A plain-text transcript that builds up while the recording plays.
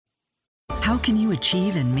How can you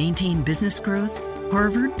achieve and maintain business growth?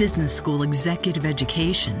 Harvard Business School Executive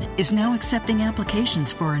Education is now accepting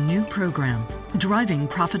applications for a new program, Driving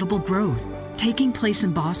Profitable Growth. Taking place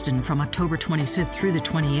in Boston from October 25th through the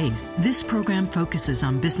 28th, this program focuses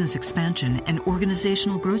on business expansion and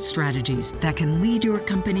organizational growth strategies that can lead your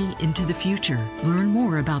company into the future. Learn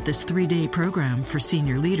more about this 3-day program for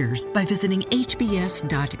senior leaders by visiting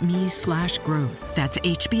hbs.me/growth. That's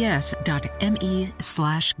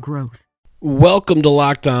hbs.me/growth. Welcome to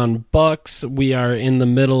Locked On Bucks. We are in the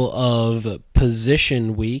middle of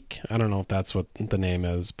position week. I don't know if that's what the name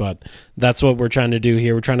is, but that's what we're trying to do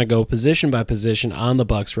here. We're trying to go position by position on the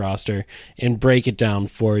Bucks roster and break it down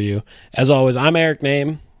for you. As always, I'm Eric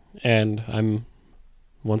Name, and I'm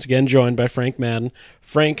once again joined by Frank Madden.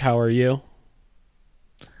 Frank, how are you?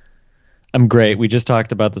 I'm great. We just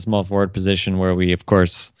talked about the small forward position where we, of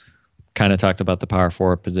course, kind of talked about the power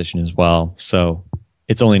forward position as well. So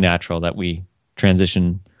it's only natural that we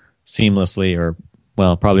transition seamlessly, or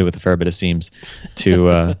well, probably with a fair bit of seams,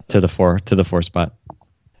 to the four spot.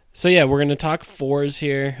 So yeah, we're going to talk fours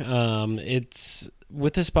here. It's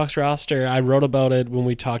with this Bucks roster. I wrote about it when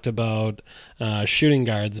we talked about shooting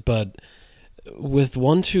guards, but with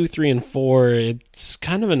 1, 2, 3, and 4, it's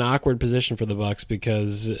kind of an awkward position for the Bucks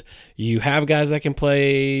because you have guys that can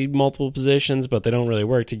play multiple positions, but they don't really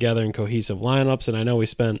work together in cohesive lineups. And I know we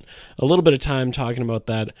spent a little bit of time talking about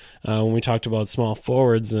that when we talked about small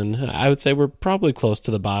forwards, and I would say we're probably close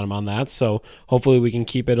to the bottom on that. So hopefully we can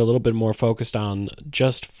keep it a little bit more focused on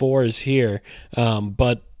just fours here.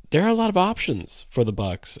 But there are a lot of options for the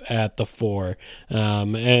Bucks at the 4.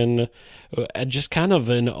 And just kind of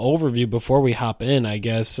an overview before we hop in, I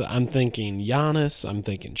guess I'm thinking Giannis, I'm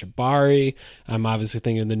thinking Jabari, I'm obviously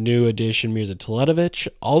thinking the new addition Mirza Teletovic,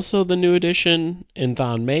 also the new addition in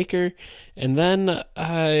Thon Maker, and then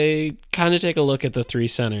I kind of take a look at the 3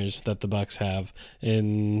 centers that the Bucks have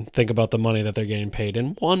and think about the money that they're getting paid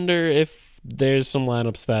and wonder if there's some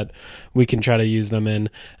lineups that we can try to use them in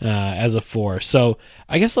as a 4. So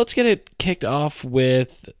I guess let's get it kicked off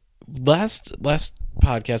with last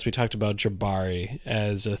podcast we talked about Jabari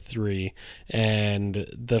as a 3 and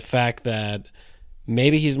the fact that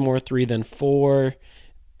maybe he's more 3 than 4,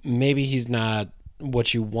 maybe he's not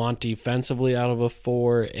what you want defensively out of a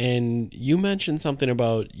 4, and you mentioned something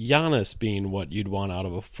about Giannis being what you'd want out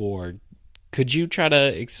of a 4. Could you try to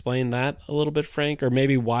explain that a little bit, Frank, or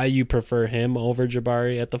maybe why you prefer him over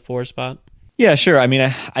Jabari at the 4 spot? Yeah, sure. I mean,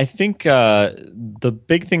 I think the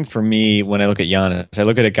big thing for me when I look at Giannis, I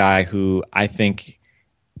look at a guy who I think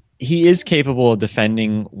he is capable of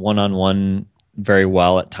defending one-on-one very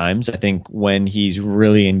well at times. I think when he's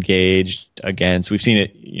really engaged against, we've seen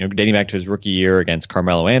it, dating back to his rookie year against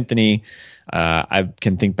Carmelo Anthony. I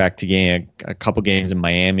can think back to a couple games in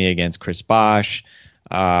Miami against Chris Bosh.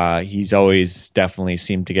 He's always definitely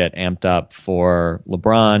seemed to get amped up for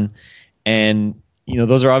LeBron. And,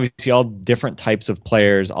 those are obviously all different types of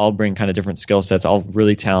players, all bring kind of different skill sets, all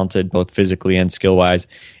really talented, both physically and skill-wise.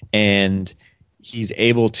 And he's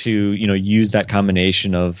able to, use that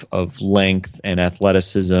combination of length and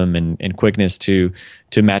athleticism and quickness to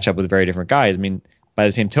match up with very different guys. I mean, by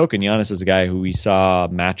the same token, Giannis is a guy who we saw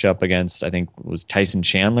match up against, I think it was Tyson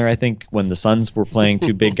Chandler, when the Suns were playing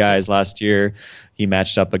 2 big guys last year. He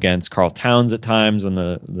matched up against Karl Towns at times when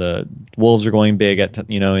the Wolves are going big at I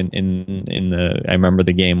remember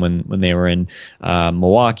the game when they were in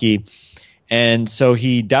Milwaukee. And so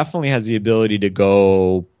he definitely has the ability to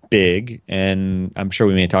go big, and I'm sure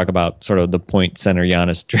we may talk about sort of the point center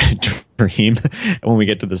Giannis dream when we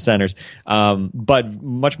get to the centers. But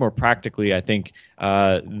much more practically, I think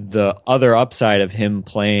the other upside of him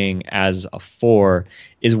playing as a 4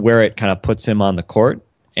 is where it kind of puts him on the court.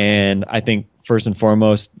 And I think first and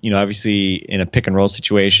foremost, obviously in a pick and roll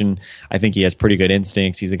situation, I think he has pretty good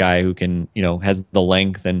instincts. He's a guy who can, has the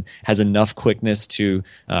length and has enough quickness to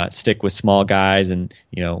stick with small guys, and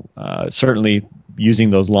certainly using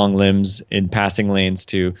those long limbs in passing lanes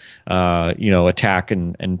to attack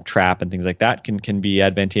and trap and things like that can be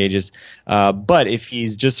advantageous. But if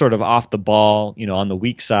he's just sort of off the ball, on the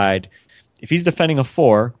weak side, if he's defending a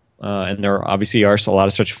 4, and there obviously are a lot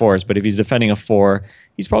of stretch 4s, but if he's defending a 4,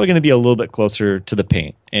 he's probably going to be a little bit closer to the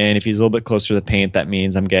paint. And if he's a little bit closer to the paint, that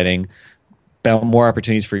means I'm getting more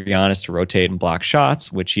opportunities for Giannis to rotate and block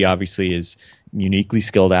shots, which he obviously is uniquely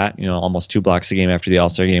skilled at, almost 2 blocks a game after the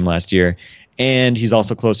All-Star game last year. And he's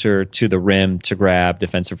also closer to the rim to grab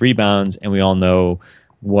defensive rebounds, and we all know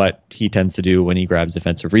what he tends to do when he grabs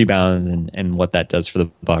defensive rebounds and what that does for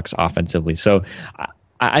the Bucks offensively. So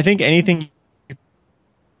I think anything you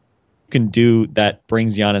can do that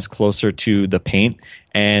brings Giannis closer to the paint.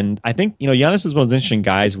 And I think, Giannis is one of those interesting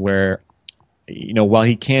guys where while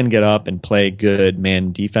he can get up and play good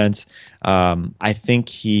man defense, I think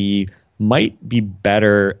he might be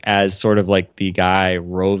better as sort of like the guy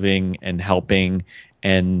roving and helping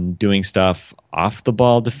and doing stuff off the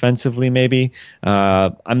ball defensively, maybe.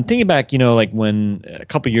 I'm thinking back, like when a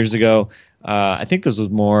couple years ago, I think this was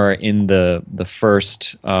more in the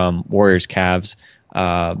first Warriors-Cavs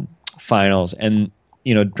finals. And,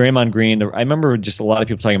 Draymond Green, I remember just a lot of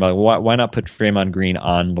people talking about why not put Draymond Green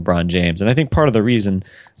on LeBron James? And I think part of the reason,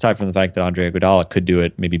 aside from the fact that Andre Iguodala could do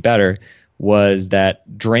it maybe better, was that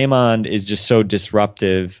Draymond is just so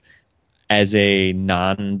disruptive as a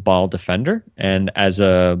non-ball defender and as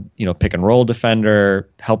a pick and roll defender,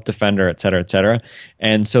 help defender, et cetera, et cetera.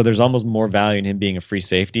 And so there's almost more value in him being a free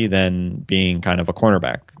safety than being kind of a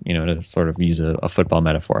cornerback, to sort of use a football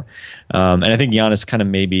metaphor. And I think Giannis kind of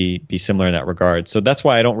maybe be similar in that regard. So that's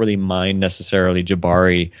why I don't really mind necessarily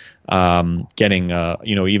Jabari getting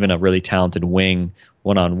even a really talented wing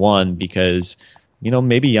one-on-one, because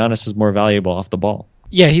maybe Giannis is more valuable off the ball.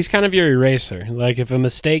 Yeah, he's kind of your eraser. Like, if a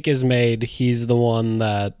mistake is made, he's the one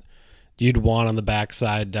that you'd want on the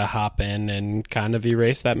backside to hop in and kind of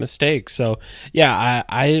erase that mistake. So, yeah,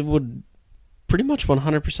 I would pretty much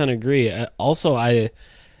 100% agree. Also,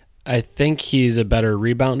 I think he's a better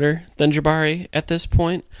rebounder than Jabari at this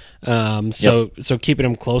point. So keeping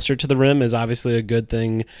him closer to the rim is obviously a good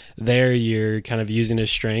thing there. You're kind of using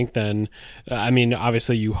his strength. And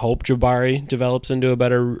obviously you hope Jabari develops into a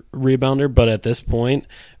better rebounder, but at this point,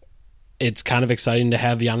 it's kind of exciting to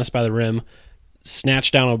have Giannis by the rim,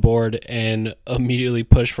 snatch down a board, and immediately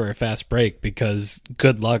push for a fast break, because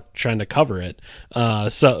good luck trying to cover it.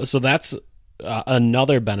 So that's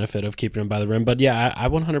another benefit of keeping him by the rim. But yeah, I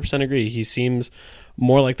 100% agree. He seems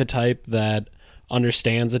more like the type that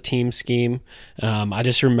understands a team scheme. I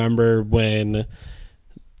just remember when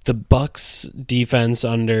the Bucks defense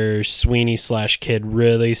under Sweeney/Kidd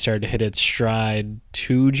really started to hit its stride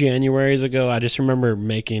 2 Januaries ago. I just remember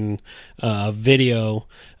making a video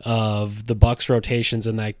of the Bucks rotations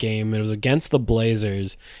in that game. It was against the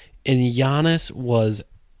Blazers, and Giannis was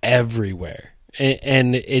everywhere.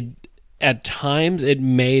 And at times, it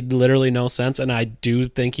made literally no sense, and I do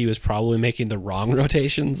think he was probably making the wrong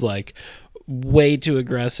rotations, like way too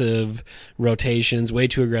aggressive rotations, way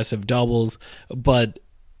too aggressive doubles. But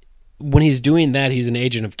when he's doing that, he's an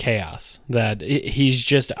agent of chaos, that he's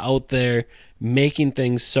just out there making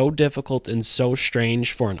things so difficult and so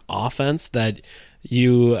strange for an offense that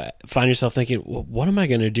you find yourself thinking, well, what am I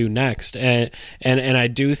going to do next? And I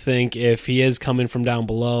do think if he is coming from down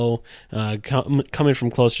below, coming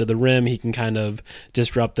from close to the rim, he can kind of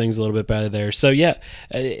disrupt things a little bit better there. So yeah,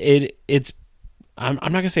 it's I'm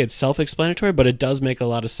not going to say it's self-explanatory, but it does make a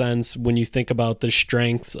lot of sense when you think about the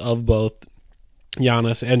strengths of both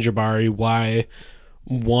Giannis and Jabari, why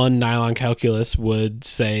one nylon calculus would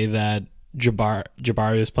say that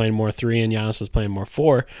Jabari was playing more 3 and Giannis was playing more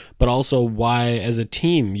 4, but also why as a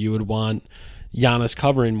team you would want Giannis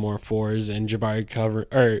covering more 4s and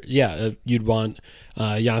Jabari you'd want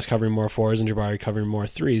Giannis covering more 4s and Jabari covering more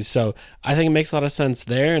 3s. So I think it makes a lot of sense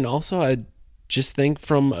there. And also I just think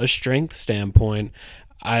from a strength standpoint,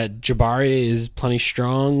 Jabari is plenty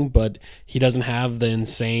strong, but he doesn't have the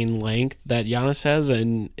insane length that Giannis has.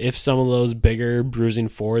 And if some of those bigger bruising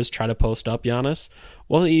 4s try to post up Giannis,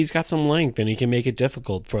 well, he's got some length and he can make it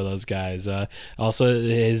difficult for those guys. Also,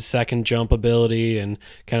 his second jump ability and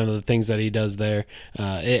kind of the things that he does there,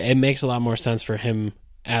 it makes a lot more sense for him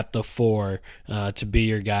at the 4 to be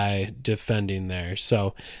your guy defending there.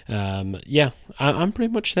 So, yeah, I'm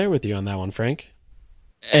pretty much there with you on that one, Frank.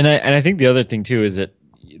 And I think the other thing too is that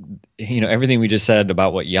everything we just said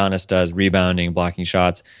about what Giannis does, rebounding, blocking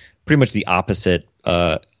shots, pretty much the opposite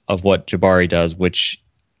of what Jabari does, which,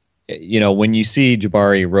 when you see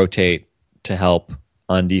Jabari rotate to help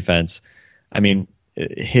on defense, I mean,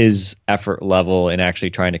 his effort level in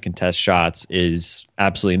actually trying to contest shots is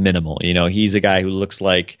absolutely minimal. He's a guy who looks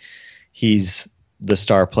like he's the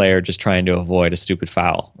star player just trying to avoid a stupid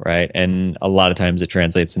foul, right? And a lot of times it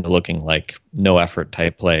translates into looking like no effort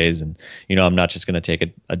type plays. And, I'm not just going to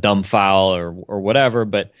take a dumb foul or whatever,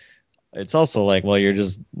 but it's also like, well, you're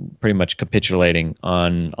just pretty much capitulating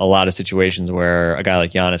on a lot of situations where a guy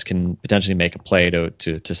like Giannis can potentially make a play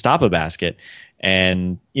to stop a basket.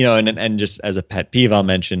 And, and just as a pet peeve, I'll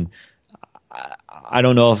mention, I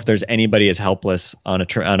don't know if there's anybody as helpless on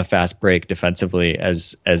a fast break defensively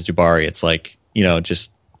as Jabari. It's like,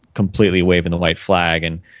 just completely waving the white flag.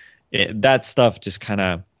 And that stuff just kind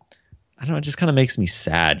of, I don't know, it just kind of makes me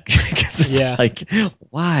sad. Yeah. Like,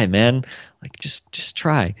 why, man? Like, just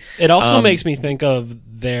try. It also makes me think of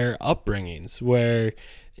their upbringings, where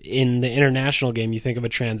in the international game, you think of a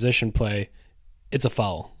transition play, it's a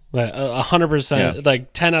foul. 100%, Yeah.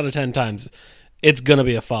 like 10 out of 10 times, it's gonna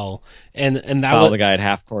be a foul. And that Foul was the guy at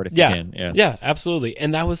half court if you can. Yeah. yeah, absolutely.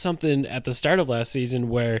 And that was something at the start of last season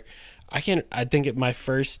where I think my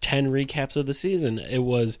first 10 recaps of the season, it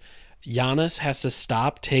was Giannis has to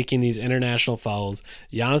stop taking these international fouls.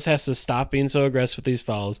 Giannis has to stop being so aggressive with these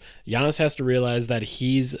fouls. Giannis has to realize that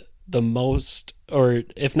he's the most, or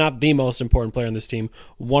if not the most important player on this team,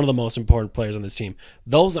 one of the most important players on this team.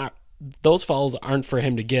 Those fouls aren't for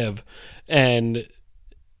him to give, and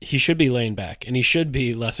he should be laying back and he should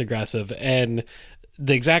be less aggressive. And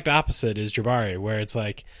the exact opposite is Jabari, where it's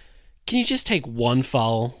like, can you just take one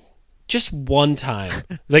foul? Just one time.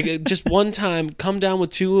 Like, just one time, come down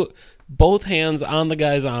with both hands on the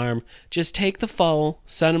guy's arm, just take the foul,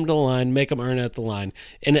 send him to the line, make him earn it at the line.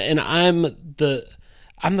 And I'm the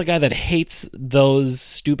guy that hates those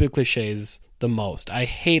stupid cliches the most. I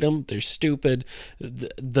hate them. They're stupid.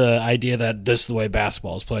 The idea that this is the way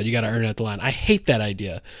basketball is played, you got to earn it at the line. I hate that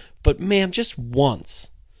idea. But man, just once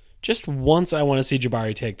I want to see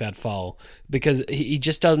Jabari take that foul, because he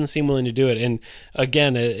just doesn't seem willing to do it. And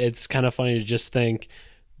again, it's kind of funny to just think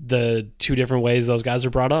the two different ways those guys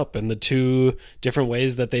are brought up and the two different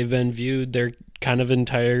ways that they've been viewed their kind of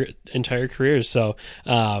entire careers. So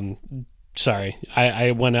sorry,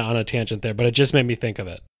 I went on a tangent there, but it just made me think of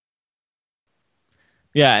it.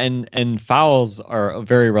 Yeah, and fouls are a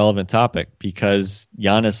very relevant topic because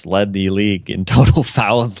Giannis led the league in total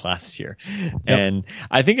fouls last year. Yep. And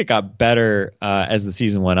I think it got better as the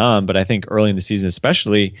season went on, but I think early in the season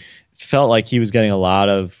especially, felt like he was getting a lot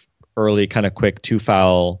of early kind of quick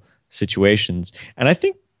 2-foul situations. And I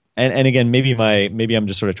think, and again, maybe I'm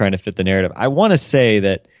just sort of trying to fit the narrative. I want to say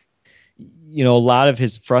that, a lot of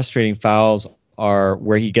his frustrating fouls are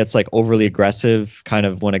where he gets like overly aggressive kind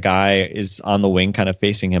of when a guy is on the wing kind of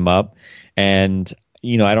facing him up. And,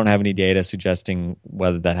 I don't have any data suggesting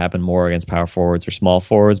whether that happened more against power forwards or small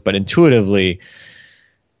forwards, but intuitively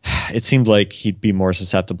it seemed like he'd be more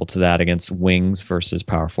susceptible to that against wings versus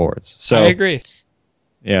power forwards. So I agree.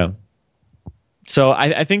 Yeah. So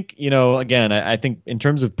I think, again, I think in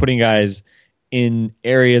terms of putting guys in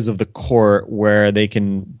areas of the court where they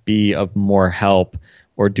can be of more help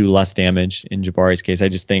or do less damage, in Jabari's case, I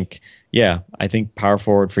just think, I think power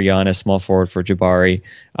forward for Giannis, small forward for Jabari,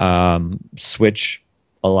 switch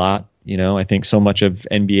a lot. I think so much of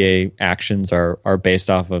NBA actions are based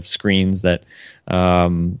off of screens that,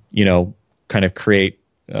 kind of create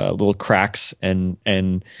little cracks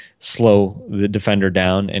and slow the defender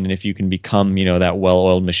down. And if you can become, that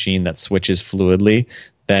well-oiled machine that switches fluidly,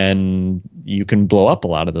 then you can blow up a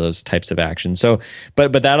lot of those types of actions. So,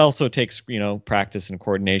 but that also takes, practice and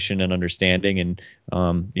coordination and understanding, and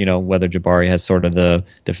whether Jabari has sort of the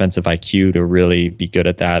defensive IQ to really be good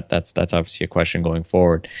at that. That's obviously a question going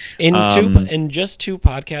forward. In just 2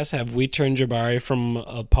 podcasts, have we turned Jabari from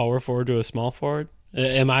a power forward to a small forward?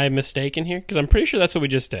 Am I mistaken here? Because I'm pretty sure that's what we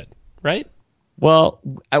just did, right? Well,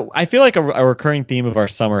 I feel like a recurring theme of our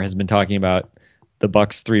summer has been talking about the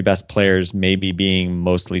Bucks' 3 best players maybe being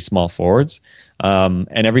mostly small forwards. And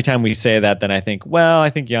every time we say that, then I think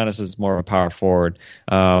Giannis is more of a power forward.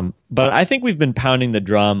 But I think we've been pounding the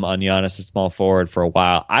drum on Giannis as small forward for a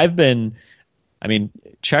while.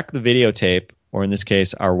 Check the videotape, or in this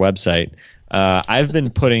case, our website. I've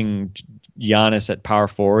been putting Giannis at power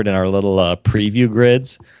forward in our little preview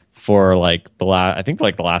grids for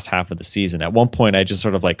the last half of the season. At one point, I just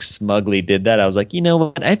sort of smugly did that. I was like, you know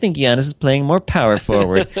what? I think Giannis is playing more power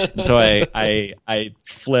forward. And so I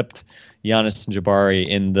flipped Giannis and Jabari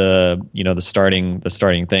in the starting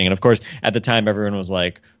thing. And of course, at the time, everyone was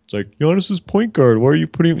like, it's like Giannis is point guard. Why are you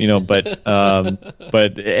putting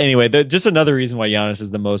but anyway, just another reason why Giannis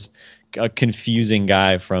is the most confusing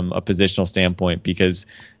guy from a positional standpoint, because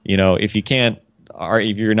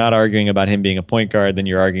if you're not arguing about him being a point guard, then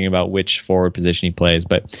you're arguing about which forward position he plays.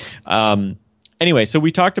 But anyway, so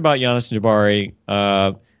we talked about Giannis and Jabari.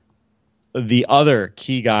 The other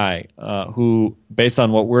key guy who, based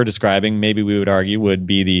on what we're describing, maybe we would argue would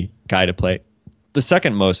be the guy to play the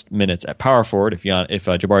second most minutes at power forward, if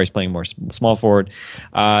Jabari is playing more small forward,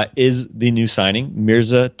 is the new signing,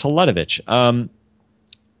 Mirza Teletovic.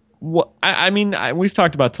 We've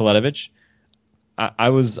talked about Teletovic. I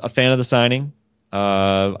was a fan of the signing.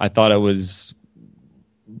 I thought it was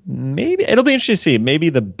maybe, it'll be interesting to see, maybe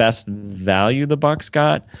the best value the Bucks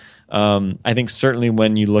got. I think certainly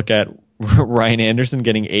when you look at Ryan Anderson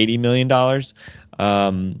getting $80 million,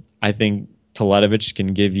 I think Teletovic can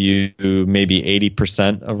give you maybe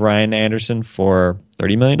 80% of Ryan Anderson for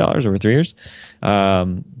 $30 million over 3 years.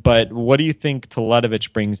 But what do you think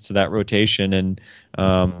Teletovic brings to that rotation? And,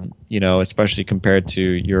 especially compared to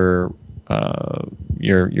your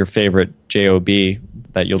your favorite JOB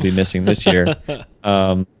that you'll be missing this year.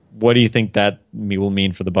 What do you think that will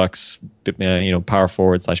mean for the Bucks, power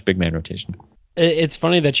forward / big man rotation? It's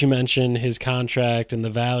funny that you mentioned his contract and the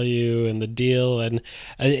value and the deal, and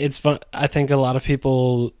it's fun. I think a lot of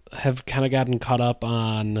people have kind of gotten caught up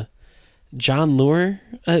on Jon Leuer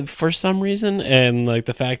for some reason, and like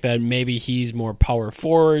the fact that maybe he's more power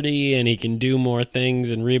forwardy and he can do more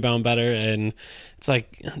things and rebound better. And it's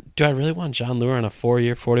like, do I really want Jon Leuer on a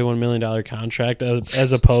 4-year, $41 million contract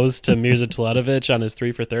as opposed to Mirza Teletovic on his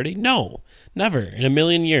 3 for $30? No, never in a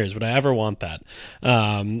million years would I ever want that.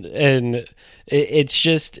 And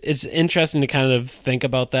it's interesting to kind of think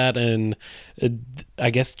about that, and I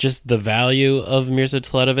guess just the value of Mirza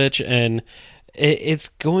Teletovic, and it's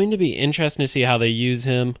going to be interesting to see how they use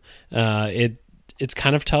him. It's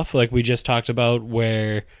kind of tough, like we just talked about,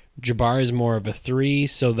 where Jabari is more of a 3.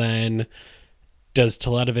 So then, does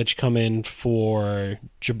Teletovic come in for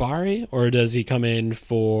Jabari, or does he come in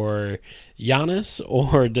for Giannis,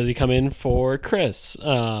 or does he come in for Chris?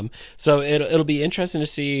 So it'll be interesting to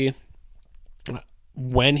see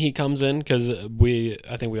when he comes in, because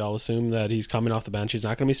I think we all assume that he's coming off the bench. He's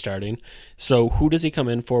not going to be starting. So who does he come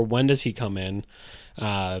in for? When does he come in?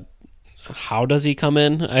 How does he come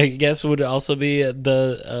in, I guess, would also be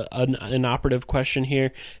an operative question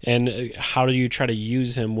here. And how do you try to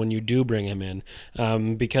use him when you do bring him in?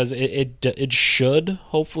 Because it should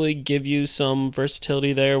hopefully give you some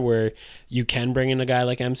versatility there, where you can bring in a guy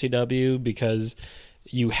like MCW, because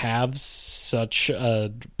you have such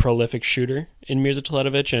a prolific shooter in Mirza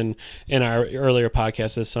Teletovic. And in our earlier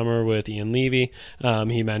podcast this summer with Ian Levy,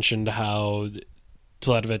 he mentioned how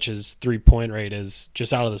Teletovic's 3-point rate is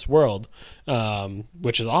just out of this world,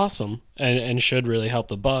 which is awesome and should really help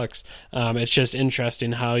the Bucks. It's just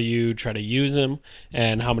interesting how you try to use him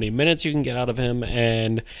and how many minutes you can get out of him.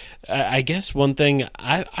 And I guess one thing,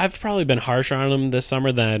 I've probably been harsher on him this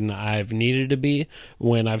summer than I've needed to be,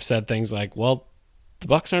 when I've said things like, well, the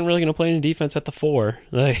Bucks aren't really going to play any defense at the 4.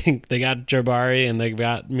 Like, they got Jabari and they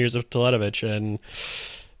got Mirza Teletovic, and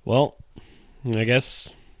well, I guess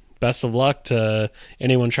best of luck to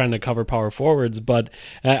anyone trying to cover power forwards. But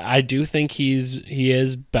I do think he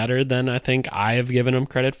is better than I think I have given him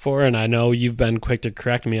credit for, and I know you've been quick to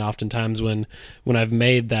correct me oftentimes when I've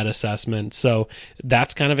made that assessment. So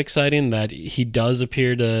that's kind of exciting that he does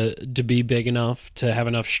appear to be big enough, to have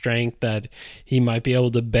enough strength that he might be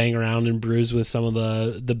able to bang around and bruise with some of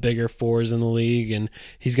the bigger 4s in the league, and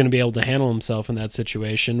he's going to be able to handle himself in that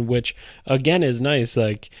situation, which again is nice.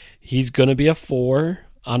 Like, he's going to be a 4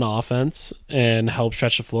 on offense and help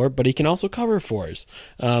stretch the floor, but he can also cover 4s.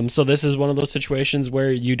 So this is one of those situations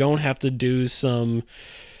where you don't have to do some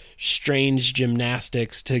strange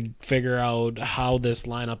gymnastics to figure out how this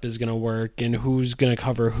lineup is going to work and who's going to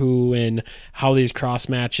cover who and how these cross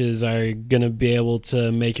matches are going to be able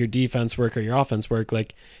to make your defense work or your offense work.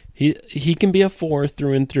 Like, he can be a 4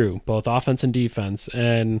 through and through, both offense and defense,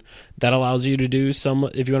 and that allows you to do some,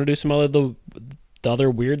 if you want to do some other the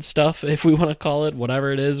other weird stuff, if we want to call it,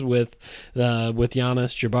 whatever it is, with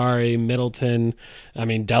Giannis, Jabari, Middleton,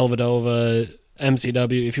 Dellavedova,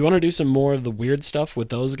 MCW. If you want to do some more of the weird stuff with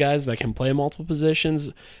those guys that can play multiple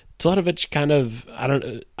positions, Teletovic kind of, I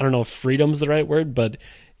don't know if freedom's the right word, but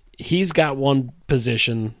he's got one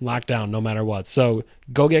position locked down no matter what. So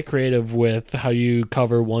go get creative with how you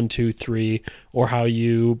cover 1, 2, 3, or how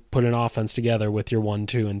you put an offense together with your 1,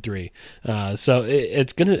 2, and 3. So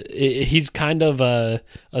he's kind of a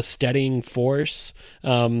steadying force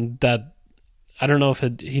that I don't know if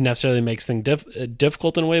he necessarily makes things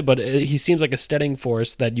difficult in a way, but he seems like a steadying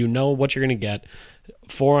force that you know what you're going to get.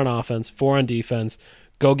 4 on offense, 4 on defense.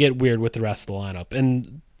 Go get weird with the rest of the lineup,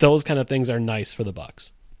 and those kind of things are nice for the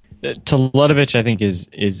Bucks. Teletovic, I think,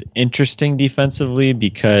 is interesting defensively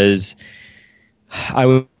because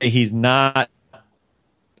he's not.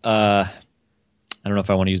 I don't know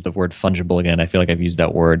if I want to use the word fungible again. I feel like I've used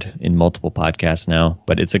that word in multiple podcasts now,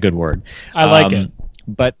 but it's a good word. I like it.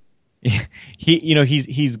 But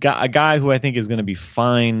he's got a guy who I think is going to be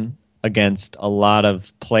fine against a lot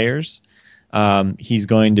of players. He's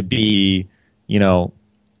going to be,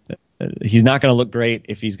 he's not going to look great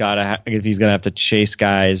if he's going to have to chase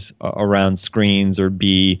guys around screens or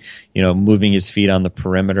be, moving his feet on the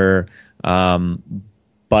perimeter.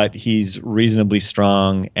 But he's reasonably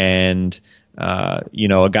strong and,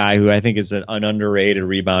 a guy who I think is an underrated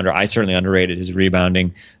rebounder. I certainly underrated his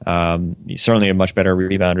rebounding. He's certainly a much better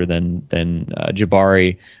rebounder than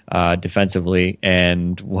Jabari defensively,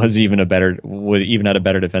 and was even had a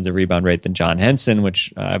better defensive rebound rate than John Henson,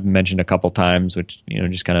 which I've mentioned a couple times, which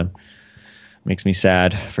just kind of makes me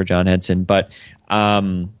sad for John Henson. But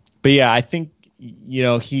But yeah, I think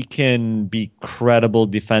he can be credible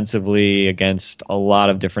defensively against a lot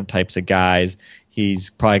of different types of guys. He's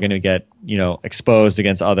probably going to get exposed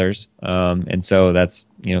against others, and so that's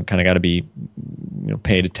kind of got to be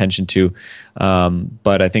paid attention to.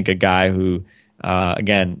 But I think a guy who,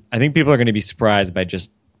 again, I think people are going to be surprised by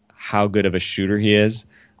just how good of a shooter he is.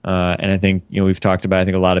 And I think we've talked about. I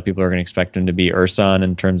think a lot of people are going to expect him to be Ersan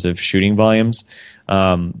in terms of shooting volumes.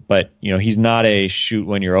 But he's not a shoot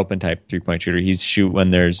when you're open type 3-point shooter. He's shoot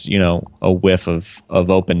when there's a whiff of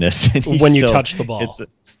openness. When you touch the ball.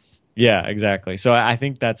 Yeah, exactly. So I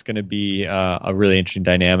think that's going to be a really interesting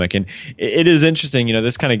dynamic, and it is interesting.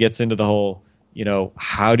 This kind of gets into the whole.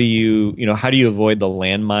 How do you avoid the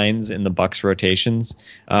landmines in the Bucks rotations?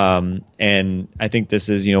 And I think this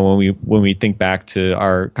is when we think back to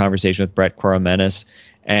our conversation with Brett Coromenis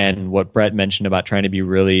and what Brett mentioned about trying to be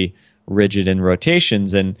really rigid in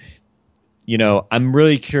rotations, and I'm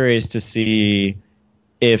really curious to see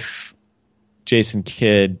if Jason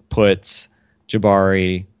Kidd puts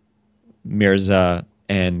Jabari, Mirza,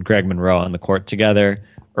 and Greg Monroe on the court together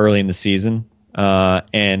early in the season,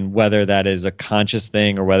 and whether that is a conscious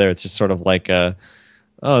thing or whether it's just sort of like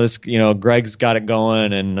Greg's got it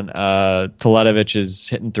going and Teletovic is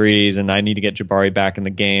hitting threes and I need to get Jabari back in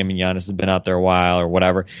the game and Giannis has been out there a while or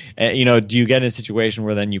whatever. And, do you get in a situation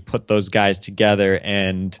where then you put those guys together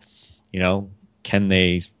and can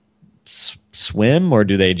they swim, or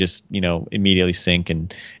do they just immediately sink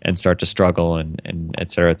and start to struggle and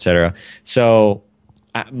et cetera, et cetera? So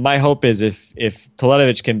my hope is if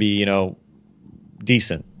Teletovic can be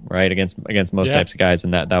decent, right, against most types of guys,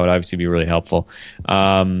 and that would obviously be really helpful.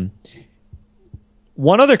 One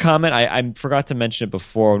other comment, I forgot to mention it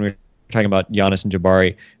before when we were talking about Giannis and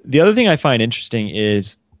Jabari. The other thing I find interesting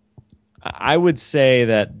is I would say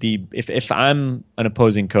that if I'm an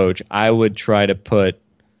opposing coach, I would try to put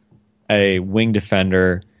a wing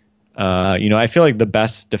defender. I feel like the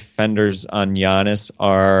best defenders on Giannis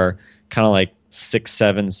are kind of like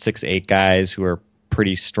 6'7", 6'8" guys who are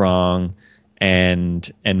pretty strong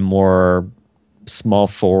and more small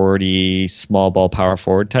forward-y, small ball power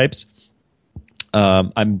forward types.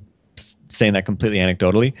 I'm saying that completely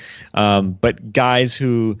anecdotally, but guys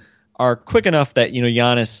who are quick enough that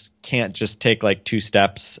Giannis can't just take like 2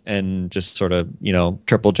 steps and just sort of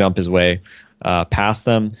triple jump his way past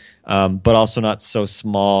them, but also not so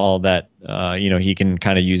small that he can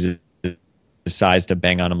kind of use his size to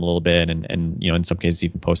bang on them a little bit and in some cases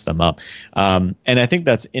even post them up. And I think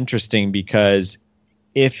that's interesting because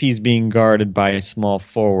if he's being guarded by small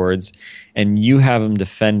forwards and you have him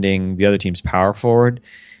defending the other team's power forward,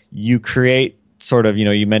 you create sort of,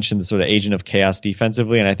 you mentioned the sort of agent of chaos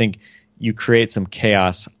defensively, and I think you create some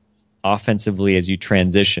chaos offensively as you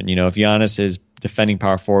transition. If Giannis is defending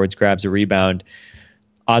power forwards, grabs a rebound,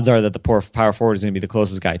 odds are that the power forward is going to be the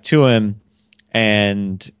closest guy to him,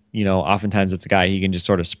 and oftentimes it's a guy he can just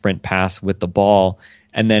sort of sprint past with the ball,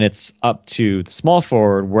 and then it's up to the small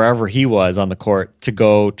forward, wherever he was on the court, to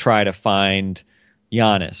go try to find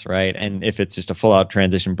Giannis, right? And if it's just a full-out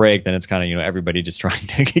transition break, then it's kind of, everybody just trying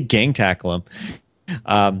to gang tackle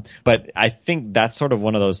him. But I think that's sort of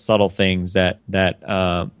one of those subtle things that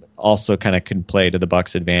also kind of can play to the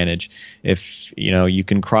Bucks' advantage. If you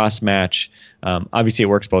can cross match, obviously it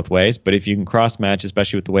works both ways, but if you can cross match,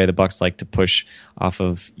 especially with the way the Bucks like to push off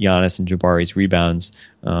of Giannis and Jabari's rebounds,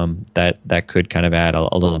 that could kind of add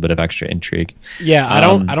a little bit of extra intrigue. Yeah,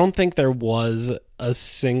 I don't think there was a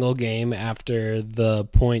single game after the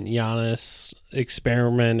point Giannis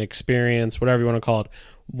experience, whatever you want to call it.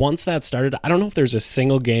 Once that started, I don't know if there's a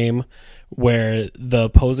single game where the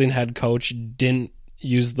opposing head coach didn't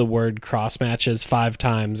use the word cross matches 5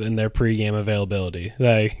 times in their pregame availability.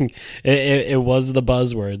 Like it was the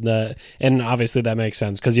buzzword and obviously that makes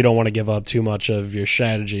sense because you don't want to give up too much of your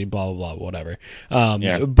strategy, blah blah blah, whatever.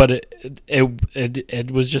 But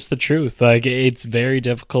it was just the truth. Like it's very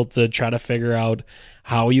difficult to try to figure out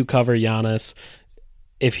how you cover Giannis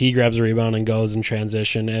if he grabs a rebound and goes in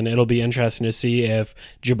transition, and it'll be interesting to see if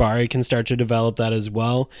Jabari can start to develop that as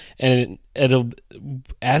well. And it'll,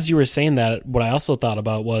 as you were saying that, what I also thought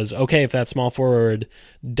about was, okay, if that small forward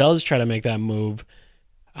does try to make that move,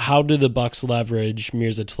 how do the Bucks leverage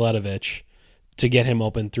Mirza Teletovic to get him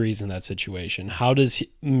open threes in that situation? How does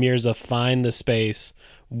Mirza find the space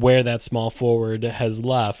where that small forward has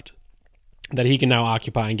left that he can now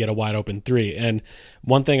occupy and get a wide open 3? And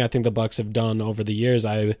one thing I think the Bucks have done over the years,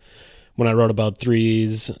 I when I wrote about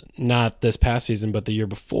threes, not this past season, but the year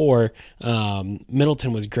before,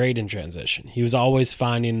 Middleton was great in transition. He was always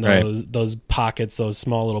finding those pockets, those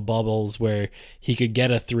small little bubbles where he could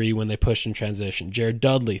get a three when they pushed in transition. Jared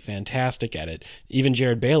Dudley, fantastic at it. Even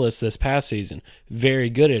Jared Bayless this past season, very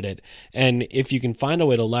good at it. And if you can find a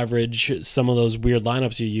way to leverage some of those weird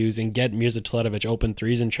lineups you use and get Mirza Teletovic open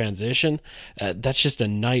threes in transition, that's just a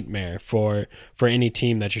nightmare for any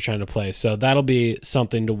team that you're trying to play. So that'll be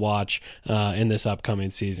something to watch in this upcoming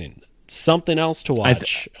season. Something else to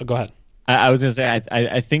watch. Go ahead. I was going to say,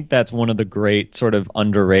 I think that's one of the great sort of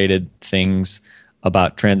underrated things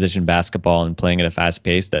about transition basketball and playing at a fast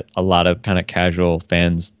pace that a lot of kind of casual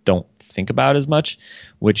fans don't think about as much,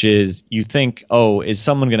 which is you think, oh, is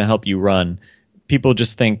someone going to help you run? People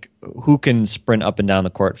just think, who can sprint up and down the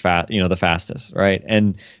court the fastest, right?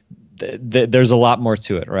 And there's a lot more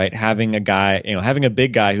to it, right? Having a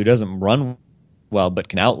big guy who doesn't run well but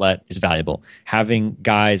can outlet is valuable. Having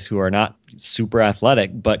guys who are not super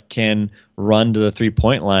athletic but can run to the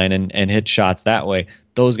 3-point line and hit shots that way,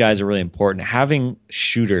 those guys are really important. Having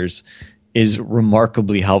shooters is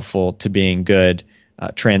remarkably helpful to being good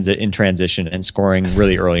in transition and scoring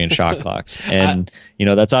really early in shot clocks. And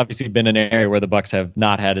that's obviously been an area where the Bucks have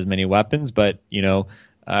not had as many weapons, but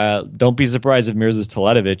don't be surprised if Mirza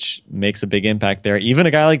Teletovic makes a big impact there. Even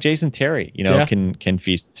a guy like Jason Terry, can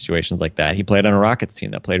feast situations like that. He played on a Rockets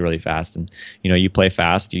team that played really fast, and you play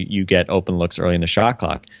fast, you get open looks early in the shot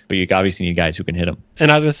clock, but you obviously need guys who can hit them. And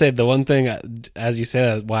I was gonna say, the one thing, as you say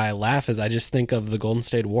that, why I laugh is I just think of the Golden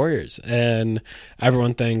State Warriors, and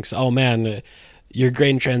everyone thinks, oh man, you're great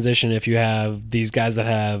in transition if you have these guys that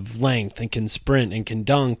have length and can sprint and can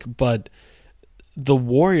dunk, but the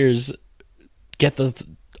Warriors get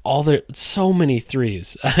so many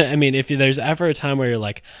threes. I mean, if there's ever a time where you're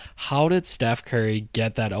like, how did Steph Curry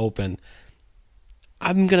get that open?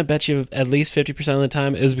 I'm going to bet you at least 50% of the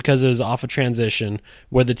time it was because it was off a transition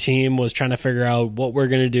where the team was trying to figure out what we're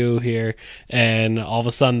going to do here, and all of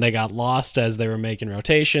a sudden they got lost as they were making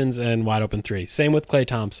rotations and wide open three. Same with Klay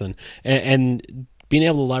Thompson. And being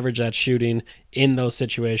able to leverage that shooting in those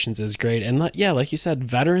situations is great. And like you said,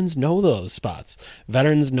 veterans know those spots.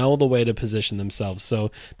 Veterans know the way to position themselves. So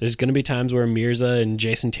there's going to be times where Mirza and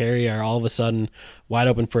Jason Terry are all of a sudden wide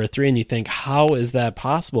open for a three, and you think, how is that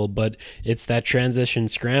possible? But it's that transition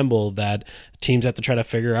scramble that teams have to try to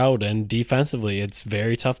figure out, and defensively it's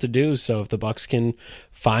very tough to do. So if the Bucks can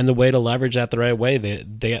find a way to leverage that the right way,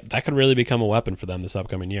 that could really become a weapon for them this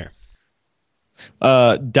upcoming year.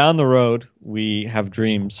 Down the road, we have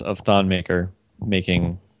dreams of Thon Maker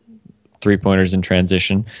making 3-pointers in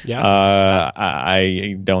transition. Yeah.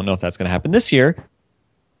 I don't know if that's going to happen this year.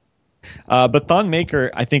 But Thon Maker,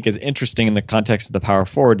 I think, is interesting in the context of the power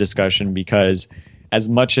forward discussion, because as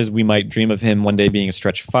much as we might dream of him one day being a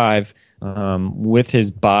stretch five, with his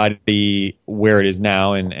body where it is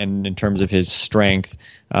now and in terms of his strength,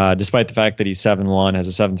 despite the fact that he's 7'1", has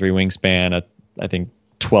a 7'3" wingspan, I think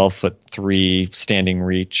 12'3" standing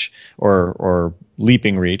reach or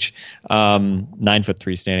leaping reach,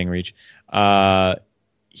 9'3" standing reach.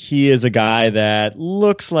 He is a guy that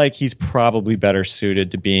looks like he's probably better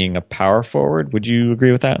suited to being a power forward. Would you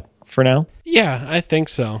agree with that for now? Yeah, I think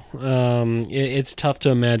so. It's tough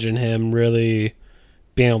to imagine him really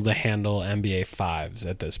being able to handle NBA fives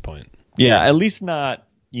at this point. Yeah, at least not,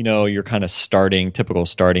 your kind of typical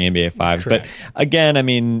starting NBA five. Correct. But again, I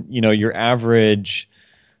mean, your average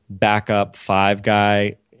backup five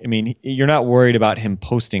guy, I mean, you're not worried about him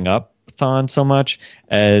posting up Thon so much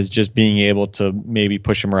as just being able to maybe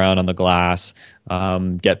push him around on the glass,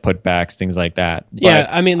 get putbacks, things like that. Yeah,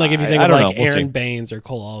 but I mean, like if you think of like we'll Aaron see. Baines or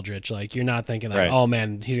Cole Aldrich, like you're not thinking like, Right. oh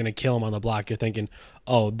man, he's going to kill him on the block. You're thinking,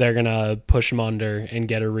 oh, they're going to push him under and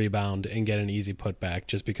get a rebound and get an easy putback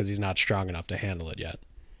just because he's not strong enough to handle it yet.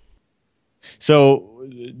 So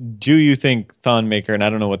do you think Thon Maker, and I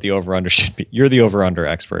don't know what the over-under should be. You're the over-under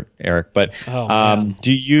expert, Eric, but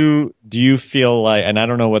do you feel like, and I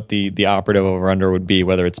don't know what the operative over-under would be,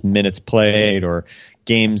 whether it's minutes played or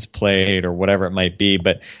games played or whatever it might be,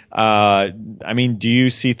 but I mean, do you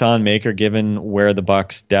see Thon Maker, given where the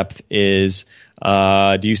Bucks' depth is,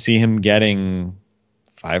 do you see him getting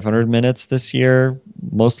 500 minutes this year,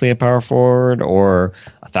 mostly a power forward, or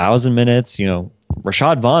 1,000 minutes?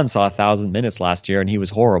 Rashad Vaughn saw 1,000 minutes last year, and he was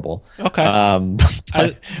horrible. Okay.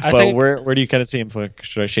 But I think, where do you kind of see him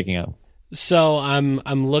shaking out? So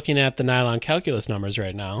I'm looking at the Nylon Calculus numbers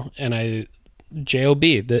right now, and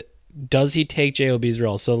does he take JOB's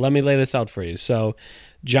role? So let me lay this out for you. So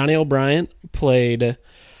Johnny O'Bryant played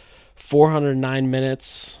 409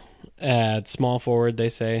 minutes at small forward, they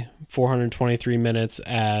say, 423 minutes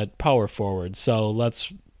at power forward. So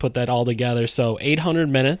let's put that all together. So 800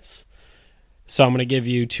 minutes. So I'm going to give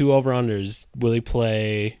you 2 over-unders. Will he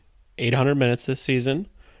play 800 minutes this season?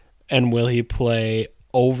 And will he play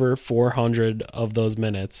over 400 of those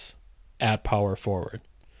minutes at power forward?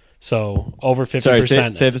 So over 50%.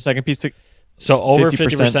 Sorry, say the second piece. So over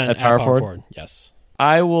 50% at power forward. Yes.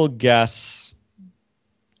 I will guess.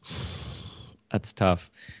 That's tough.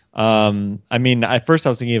 I mean, at first I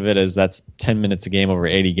was thinking of it as that's 10 minutes a game over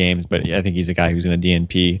 80 games, but I think he's a guy who's going to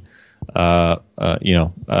DNP,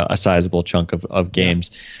 a sizable chunk of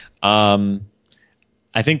games.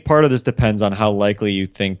 I think part of this depends on how likely you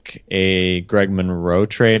think a Greg Monroe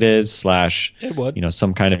trade is / it would.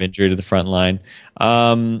 Some kind of injury to the front line.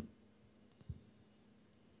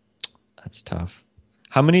 That's tough.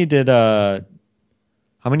 How many did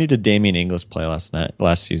Damian Inglis play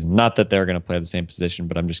last season? Not that they're going to play the same position,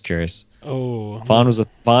 but I'm just curious. Oh, Vaughn was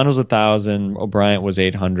 1,000. O'Brien was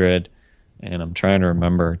 800, and I'm trying to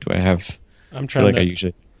remember. Do I have? I'm trying I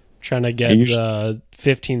usually trying to get the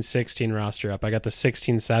 15-16 roster up. I got the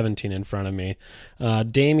 16-17 in front of me.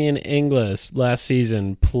 Damian Inglis last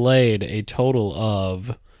season played a total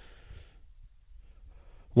of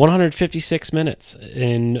 156 minutes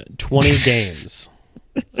in 20 games.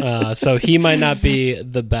 So he might not be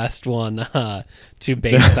the best one to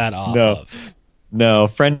base that off of. No,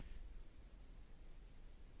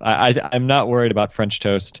 I'm not worried about a French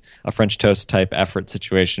toast type effort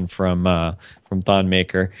situation from Thon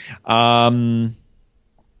Maker. I'm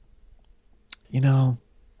gonna.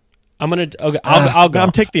 Okay, I'll go. I'm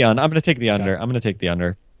gonna take the under. Okay. I'm gonna take the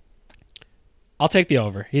under. I'll take the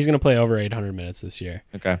over. He's gonna play over 800 minutes this year.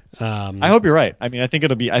 Okay. I hope you're right. I mean, I think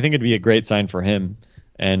it'd be a great sign for him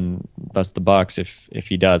and thus the Bucks if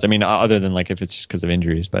he does. I mean, other than like if it's just because of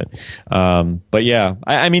injuries, but yeah.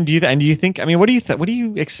 I mean, do you think? I mean, what do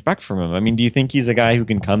you expect from him? I mean, do you think he's a guy who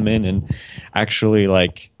can come in and actually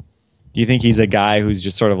like? Do you think he's a guy who's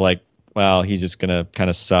just sort of like, well, he's just gonna kind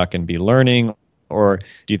of suck and be learning, or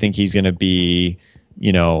do you think he's gonna be,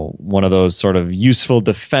 one of those sort of useful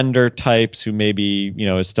defender types who maybe,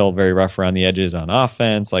 is still very rough around the edges on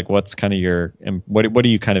offense? Like, what's kind of what are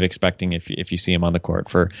you kind of expecting if you see him on the court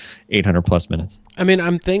for 800 plus minutes? I mean,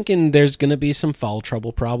 I'm thinking there's going to be some foul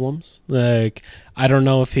trouble problems. Like, I don't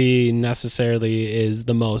know if he necessarily is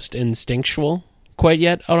the most instinctual quite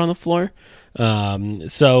yet out on the floor.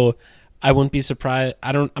 So I wouldn't be surprised.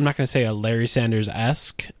 I'm not going to say a Larry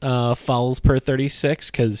Sanders-esque fouls per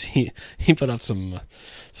 36 because he put up some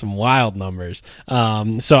wild numbers.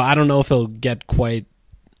 So I don't know if he'll get quite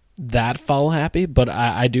that foul happy, but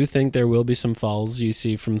I do think there will be some fouls you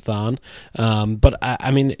see from Thon. But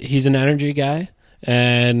I mean, he's an energy guy,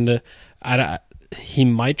 and he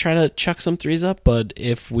might try to chuck some threes up. But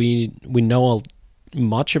if we know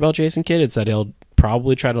much about Jason Kidd, it's that he'll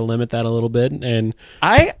probably try to limit that a little bit. And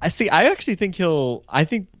I actually think I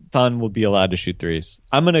think Thon will be allowed to shoot threes.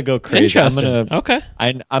 I'm gonna go crazy. Interesting. Okay.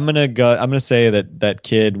 I'm gonna say that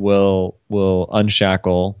Kidd will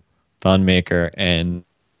unshackle Thon Maker and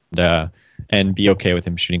be okay with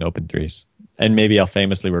him shooting open threes. And maybe I'll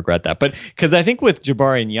famously regret that. But because I think with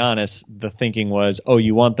Jabari and Giannis, the thinking was,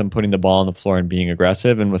 you want them putting the ball on the floor and being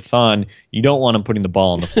aggressive. And with Thon, you don't want him putting the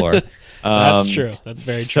ball on the floor. That's true. That's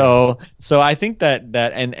very true. So I think that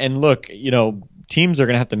and look, teams are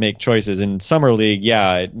going to have to make choices in summer league.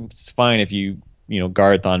 Yeah, it's fine if you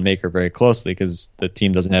guard Thon Maker very closely because the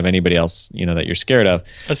team doesn't have anybody else that you're scared of.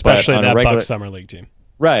 Especially that Bucks summer league team.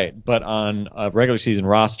 Right, but on a regular season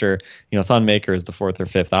roster, Thon Maker is the 4th or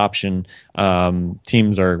 5th option.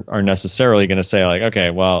 Teams are necessarily going to say like,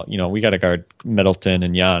 okay, well, we got to guard Middleton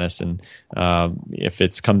and Giannis, and if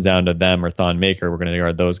it comes down to them or Thon Maker, we're going to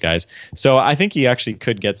guard those guys. So I think he actually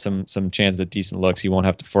could get some chance at decent looks. He won't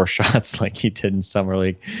have to force shots like he did in summer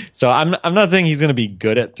league. So I'm not saying he's going to be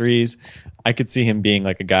good at threes. I could see him being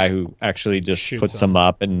like a guy who actually just puts them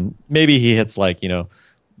up, and maybe he hits like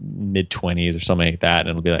mid-20s or something like that, and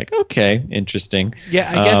it'll be like, okay, interesting. Yeah,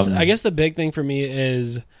 I guess the big thing for me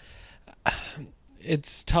is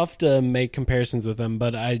it's tough to make comparisons with him,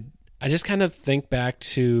 but I just kind of think back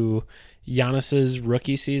to Giannis's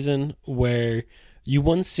rookie season where you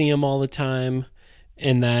wouldn't see him all the time,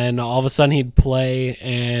 and then all of a sudden he'd play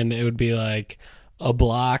and it would be like a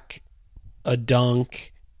block, a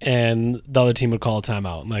dunk, and the other team would call a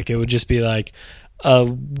timeout. Like it would just be like a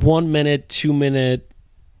 1 minute, 2 minute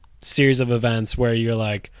series of events where you're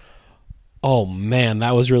like, oh man,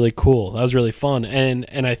 that was really cool, that was really fun. And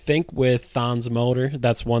I think with Thon's motor,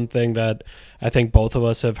 that's one thing that I think both of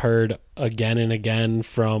us have heard again and again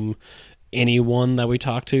from anyone that we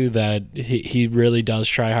talk to, that he really does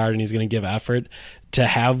try hard and he's going to give effort. To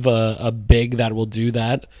have a big that will do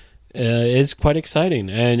that is quite exciting.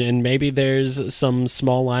 And maybe there's some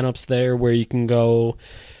small lineups there where you can go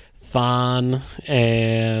Thon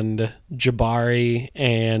and Jabari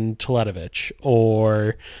and Teletovic,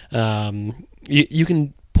 or you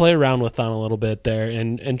can play around with Thon a little bit there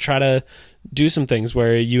and try to do some things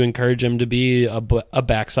where you encourage him to be a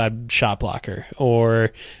backside shot blocker,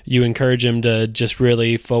 or you encourage him to just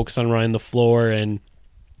really focus on running the floor, and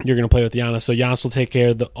you're going to play with Giannis. So Giannis will take care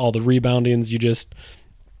of all the reboundings. You just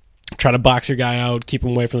try to box your guy out, keep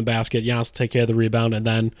him away from the basket. Giannis will take care of the rebound, and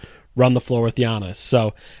then run the floor with Giannis.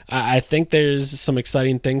 So I think there's some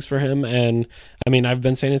exciting things for him. And I mean, I've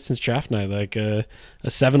been saying it since draft night, like a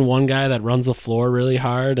 7-1 guy that runs the floor really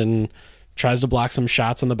hard and tries to block some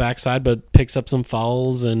shots on the backside, but picks up some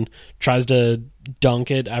fouls and tries to dunk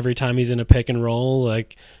it every time he's in a pick and roll.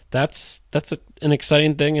 Like that's an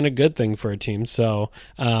exciting thing and a good thing for a team. So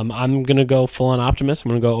I'm going to go full on optimist. I'm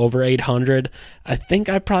going to go over 800. I think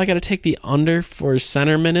I probably got to take the under for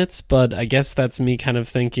center minutes, but I guess that's me kind of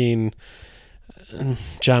thinking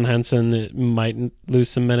John Henson might lose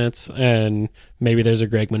some minutes, and maybe there's a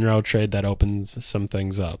Greg Monroe trade that opens some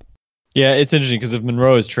things up. Yeah, it's interesting because if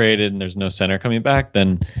Monroe is traded and there's no center coming back,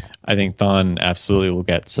 then I think Thon absolutely will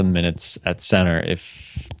get some minutes at center.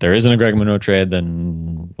 If there isn't a Greg Monroe trade,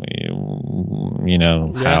 then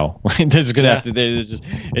how? There's gonna have to. It's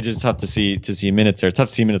just tough to see minutes there. It's tough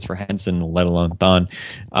to see minutes for Henson, let alone Thon.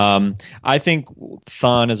 I think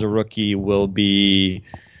Thon as a rookie will be.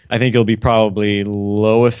 I think he'll be probably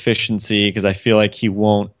low efficiency because I feel like he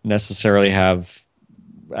won't necessarily have.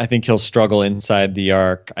 I think he'll struggle inside the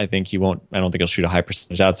arc. I don't think he'll shoot a high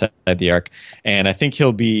percentage outside the arc. And I think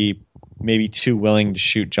he'll be maybe too willing to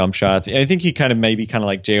shoot jump shots. I think he kind of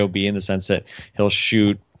like JOB in the sense that he'll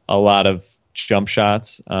shoot a lot of jump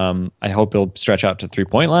shots. I hope he'll stretch out to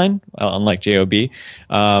 3-point line, unlike JOB.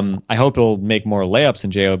 I hope he'll make more layups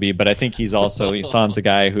than JOB, but I think he's also, Thon's a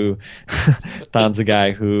guy who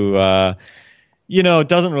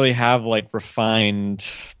doesn't really have like refined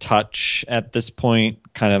touch at this point,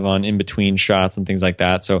 kind of on in between shots and things like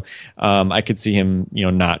that. So I could see him,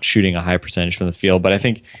 not shooting a high percentage from the field, but I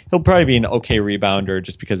think he'll probably be an okay rebounder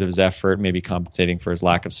just because of his effort, maybe compensating for his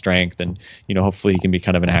lack of strength. And, hopefully he can be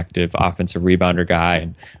kind of an active offensive rebounder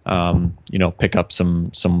guy and, pick up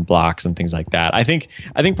some blocks and things like that. I think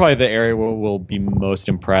probably the area where we'll be most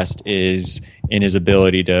impressed is in his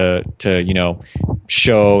ability to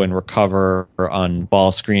show and recover on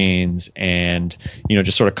ball screens and,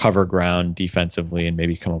 just sort of cover ground defensively and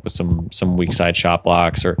maybe come up with some weak side shot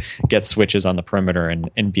blocks or get switches on the perimeter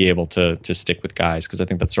and be able to stick with guys. Cause I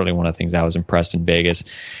think that's certainly one of the things I was impressed in Vegas.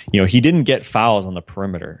 He didn't get fouls on the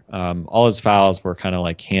perimeter. All his fouls were kind of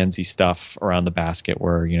like handsy stuff around the basket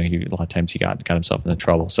where, a lot of times he got himself into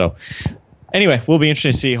trouble. So anyway, we'll be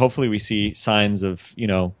interested to see. Hopefully we see signs of,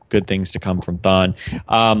 good things to come from Thon.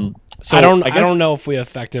 So I don't know if we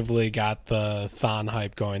effectively got the Thon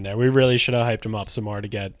hype going there. We really should have hyped him up some more to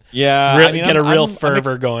get a real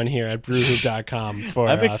fervor going here at brewhoop.com for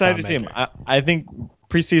I'm excited to see him. I think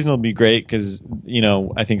preseason will be great because,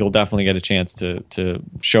 I think he'll definitely get a chance to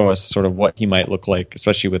show us sort of what he might look like,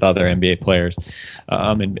 especially with other NBA players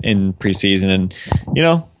in preseason. And,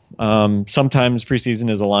 sometimes preseason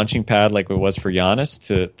is a launching pad like it was for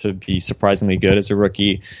Giannis to be surprisingly good as a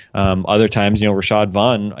rookie. Other times, Rashad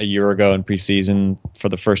Vaughn a year ago in preseason for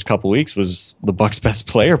the first couple weeks was the Bucks' best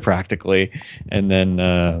player practically. And then,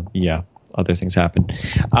 other things happened.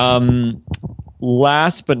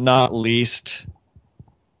 Last but not least,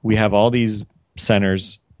 we have all these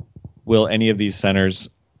centers. Will any of these centers,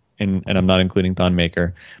 and I'm not including Thon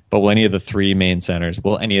Maker, but will any of the three main centers,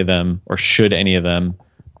 will any of them or should any of them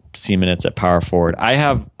see minutes at power forward?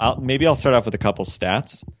 I'll start off with a couple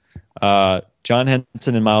stats. John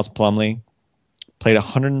Henson and Miles Plumlee played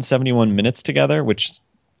 171 minutes together, which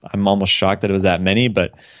I'm almost shocked that it was that many,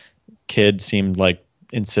 but Kidd seemed like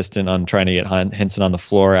insistent on trying to get Henson on the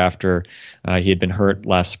floor after he had been hurt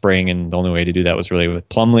last spring, and the only way to do that was really with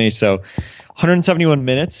Plumlee. So 171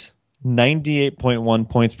 minutes, 98.1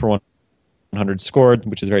 points per 100 scored,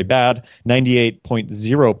 which is very bad.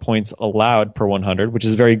 98.0 points allowed per 100, which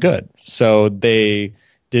is very good. So they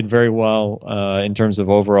did very well in terms of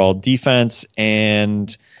overall defense,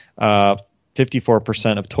 and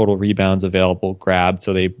 54% of total rebounds available grabbed.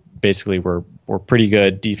 So they basically were pretty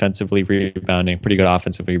good defensively rebounding, pretty good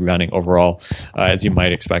offensively rebounding overall, as you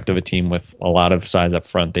might expect of a team with a lot of size up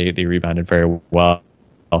front. They rebounded very well.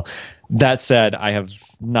 That said, I have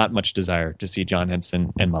not much desire to see John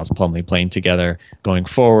Henson and Miles Plumlee playing together going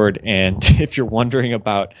forward. And if you're wondering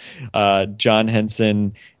about John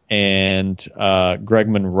Henson and Greg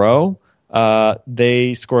Monroe,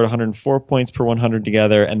 They scored 104 points per 100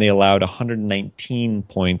 together, and they allowed 119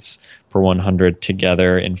 points per 100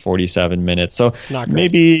 together in 47 minutes. So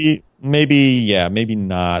maybe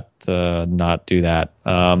not do that.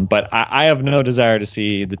 But I have no desire to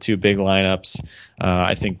see the two big lineups.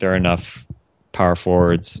 I think there are enough power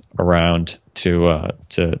forwards around to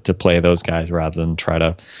play those guys rather than try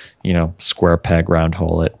to, square peg round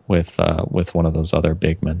hole it with one of those other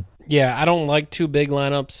big men. Yeah, I don't like two big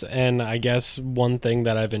lineups, and I guess one thing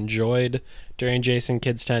that I've enjoyed during Jason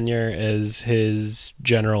Kidd's tenure is his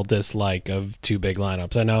general dislike of two big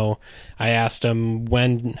lineups. I know I asked him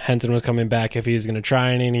when Henson was coming back if he was going to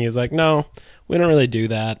try any, and he was like, no, we don't really do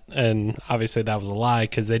that. And obviously that was a lie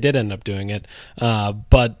because they did end up doing it.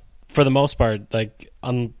 But for the most part,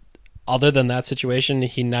 other than that situation,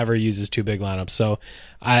 he never uses two big lineups. So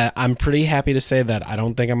I'm pretty happy to say that I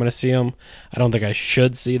don't think I'm going to see them. I don't think I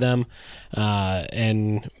should see them.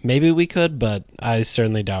 And maybe we could, but I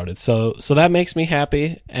certainly doubt it. So that makes me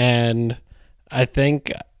happy. And I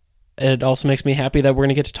think it also makes me happy that we're going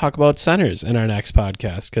to get to talk about centers in our next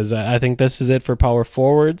podcast, because I think this is it for power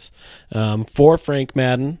forwards. For Frank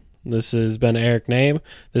Madden, this has been Eric Name.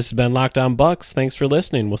 This has been Locked On Bucks. Thanks for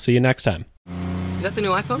listening. We'll see you next time. Is that the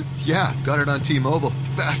new iPhone? Yeah, got it on T-Mobile.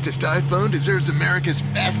 Fastest iPhone deserves America's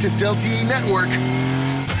fastest LTE network.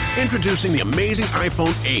 Introducing the amazing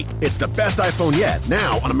iPhone 8. It's the best iPhone yet,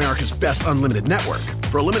 now on America's best unlimited network.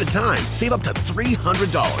 For a limited time, save up to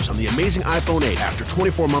 $300 on the amazing iPhone 8 after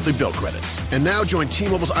 24 monthly bill credits. And now join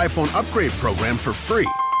T-Mobile's iPhone upgrade program for free.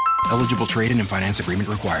 Eligible trade-in and finance agreement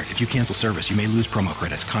required. If you cancel service, you may lose promo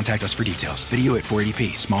credits. Contact us for details. Video at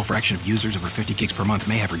 480p. Small fraction of users over 50 gigs per month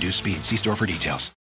may have reduced speed. See store for details.